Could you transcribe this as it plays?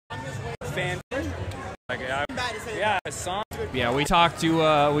fan. Like, yeah, a song. Yeah, we talked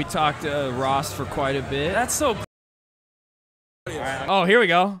to Ross for quite a bit. That's so cool. Right, oh, here we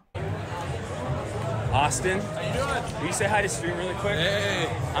go. Austin, how you doing? Will you say hi to stream really quick? Hey.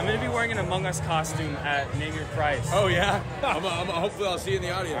 I'm gonna be wearing an Among Us costume at Name Your Price. Oh yeah. Hopefully I'll see you in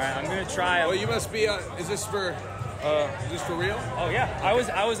the audience. All right, I'm gonna try. Well, you must be. Is this for real? Oh yeah. I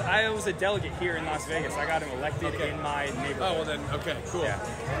was a delegate here in Las Vegas. I got him elected in my neighborhood. Oh well then. Okay. Cool. Yeah.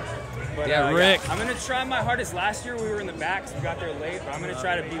 But, Rick. Yeah, I'm gonna try my hardest. Last year we were in the back, so we got there late. But I'm gonna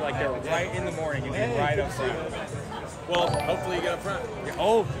try to be like there right in the morning and be right up front. Well, hopefully you get up front.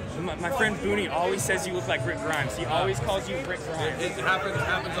 Oh, my friend Booney always says you look like Rick Grimes. He always calls you Rick Grimes. It happens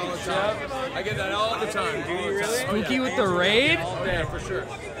all the time. I get that all the time. Do you really? Spooky with the raid? Yeah, for sure.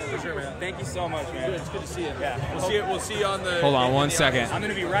 For sure, man. Thank you so much, man. It's good to see you. Yeah. We'll see you on the. Hold on 1 second. I'm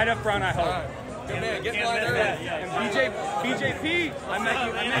gonna be right up front, I hope. All right. Good man. Get in line early. And BJP, I met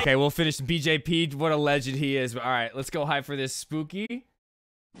you. Okay, we'll finish BJP. What a legend he is. But all right, let's go hype for this Spooky.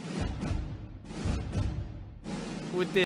 With this.